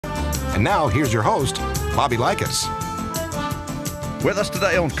And now, here's your host, Bobby Likis. With us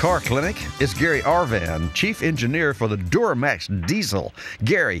today on Car Clinic is Gary Arvan, Chief Engineer for the Duramax Diesel.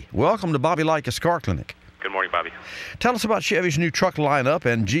 Gary, welcome to Bobby Likis Car Clinic. Good morning, Bobby. Tell us about Chevy's new truck lineup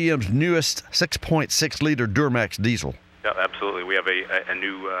and GM's newest 6.6-liter Duramax Diesel. Yeah, absolutely. We have a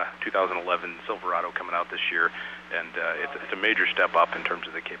new 2011 Silverado coming out this year, and it's a major step up in terms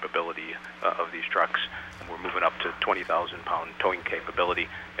of the capability of these trucks. We're moving up to 20,000-pound towing capability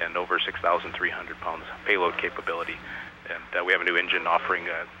and over 6,300 pounds payload capability. And we have a new engine offering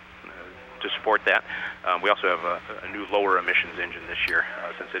to support that. We also have a new lower emissions engine this year,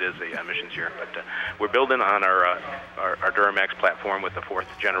 since it is a emissions year. But we're building on our Duramax platform with the fourth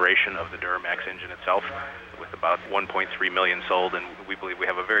generation of the Duramax engine itself, with about 1.3 million sold, and we believe we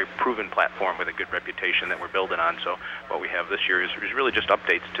have a very proven platform with a good reputation that we're building on. So what we have this year is really just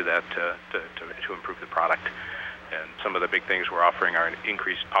updates to that to improve the product. And some of the big things we're offering are an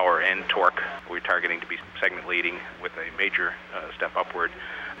increased power and torque. We're targeting to be segment leading with a major step upward.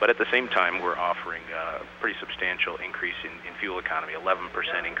 But at the same time, we're offering a pretty substantial increase in fuel economy,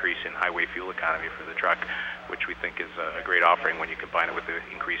 11% increase in highway fuel economy for the truck, which we think is a great offering when you combine it with the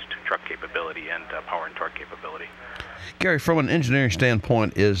increased truck capability and power and torque capability. Gary, from an engineering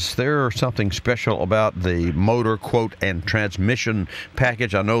standpoint, is there something special about the motor, quote, and transmission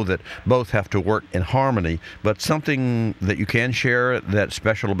package? I know that both have to work in harmony, but something that you can share that's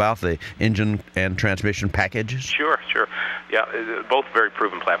special about the engine and transmission packages? Sure. Yeah, both very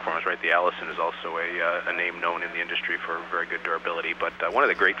proven platforms, right? The Allison is also a name known in the industry for very good durability, but one of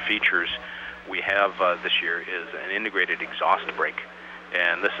the great features we have this year is an integrated exhaust brake.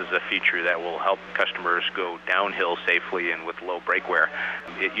 And this is a feature that will help customers go downhill safely and with low brake wear.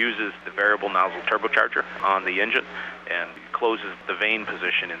 It uses the variable nozzle turbocharger on the engine and closes the vane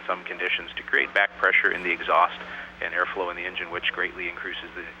position in some conditions to create back pressure in the exhaust and airflow in the engine, which greatly increases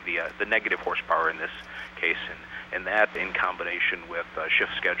the negative horsepower in this case. And that, in combination with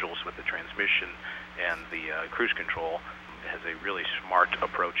shift schedules with the transmission and the cruise control, has a really smart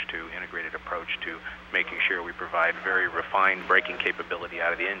integrated approach to making sure we provide very refined braking capability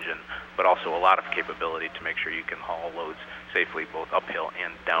out of the engine, but also a lot of capability to make sure you can haul loads safely both uphill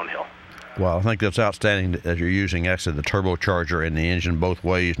and downhill. Well, I think that's outstanding that you're using actually the turbocharger in the engine both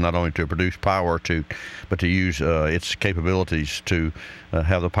ways, not only to produce power, but to use its capabilities to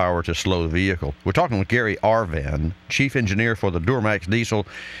have the power to slow the vehicle. We're talking with Gary Arvan, Chief Engineer for the Duramax Diesel.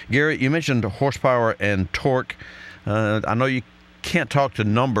 Gary, you mentioned horsepower and torque. I know you can't talk to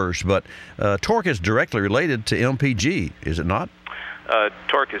numbers, but torque is directly related to MPG, is it not?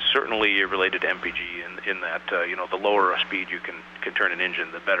 Torque is certainly related to MPG in that the lower speed you can turn an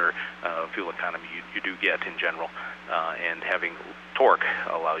engine, the better fuel economy you do get in general. And having torque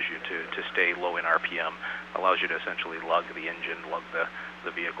allows you to stay low in RPM, allows you to essentially lug the engine, lug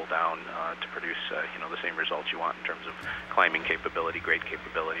the vehicle down to produce the same results you want in terms of climbing capability, grade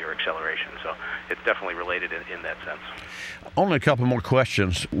capability, or acceleration. So it's definitely related in that sense. Only a couple more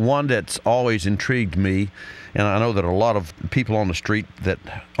questions. One that's always intrigued me, and I know that a lot of people on the street that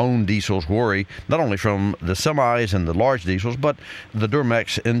own diesels worry, not only from the semis and the large diesels, but the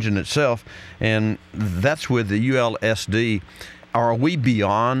Duramax engine itself, and that's with the ULSD. Are we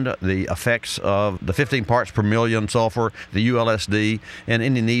beyond the effects of the 15 parts per million sulfur, the ULSD, and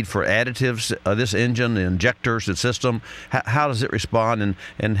any need for additives? This engine, the injectors, the system, how does it respond,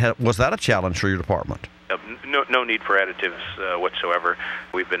 and was that a challenge for your department? No need for additives whatsoever.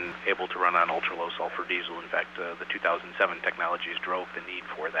 We've been able to run on ultra-low sulfur diesel. In fact, the 2007 technologies drove the need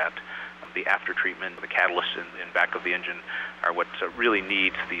for that. The after-treatment, the catalysts in back of the engine are what really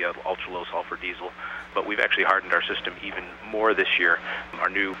needs the ultra-low sulfur diesel. But we've actually hardened our system even more this year. Our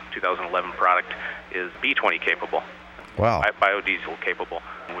new 2011 product is B20 capable. Wow. Biodiesel capable,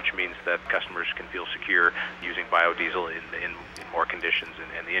 which means that customers can feel secure using biodiesel in more conditions,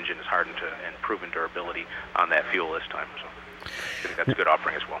 and the engine is hardened and proven durability on that fuel this time. So I think that's a good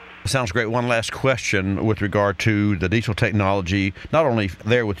offering as well. Sounds great. One last question with regard to the diesel technology, not only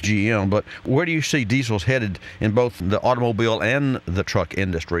there with GM, but where do you see diesels headed in both the automobile and the truck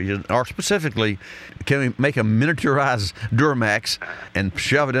industry? Or specifically, can we make a miniaturized Duramax and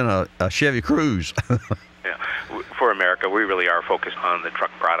shove it in a Chevy Cruze? Yeah. For America, we really are focused on the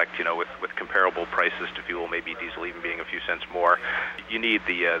truck product, with comparable prices to fuel, maybe diesel even being a few cents more. You need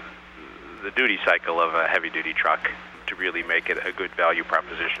the duty cycle of a heavy-duty truck to really make it a good value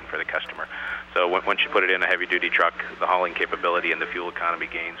proposition for the customer. So once you put it in a heavy-duty truck, the hauling capability and the fuel economy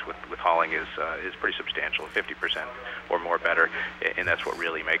gains with hauling is pretty substantial, 50% or more better, and that's what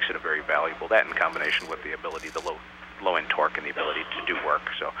really makes it a very valuable. That in combination with the ability, the low-end torque and the ability to do work.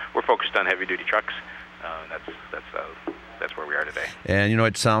 So we're focused on heavy-duty trucks, That's where we are today. And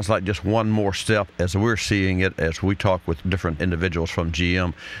it sounds like just one more step as we're seeing it, as we talk with different individuals from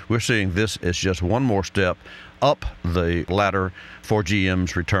GM. We're seeing this as just one more step up the ladder for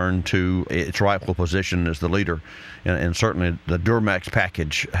GM's return to its rightful position as the leader. And certainly the Duramax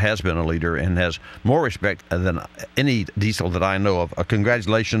package has been a leader and has more respect than any diesel that I know of.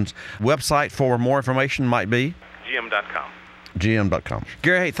 Congratulations. Website for more information might be? GM.com. GM.com.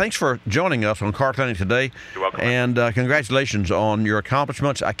 Gary, hey, thanks for joining us on Car Clinic today. You're welcome. And congratulations on your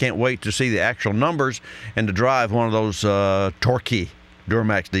accomplishments. I can't wait to see the actual numbers and to drive one of those torquey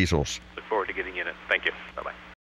Duramax diesels. Look forward to getting in it. Thank you.